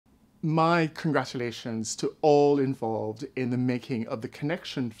My congratulations to all involved in the making of the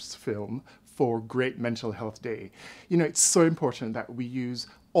Connections film for Great Mental Health Day. You know, it's so important that we use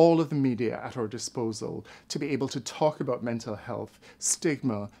all of the media at our disposal to be able to talk about mental health,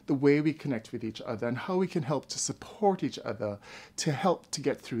 stigma, the way we connect with each other, and how we can help to support each other to help to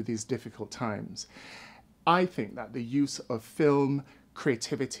get through these difficult times. I think that the use of film,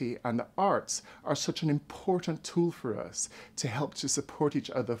 creativity and the arts are such an important tool for us to help to support each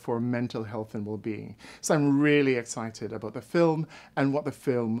other for mental health and well-being. So I'm really excited about the film and what the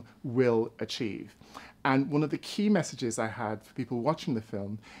film will achieve. And one of the key messages I had for people watching the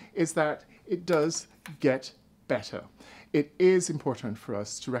film is that it does get better. It is important for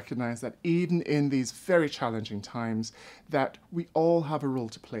us to recognize that even in these very challenging times, that we all have a role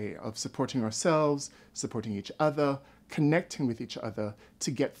to play of supporting ourselves, supporting each other, connecting with each other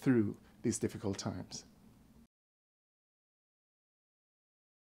to get through these difficult times.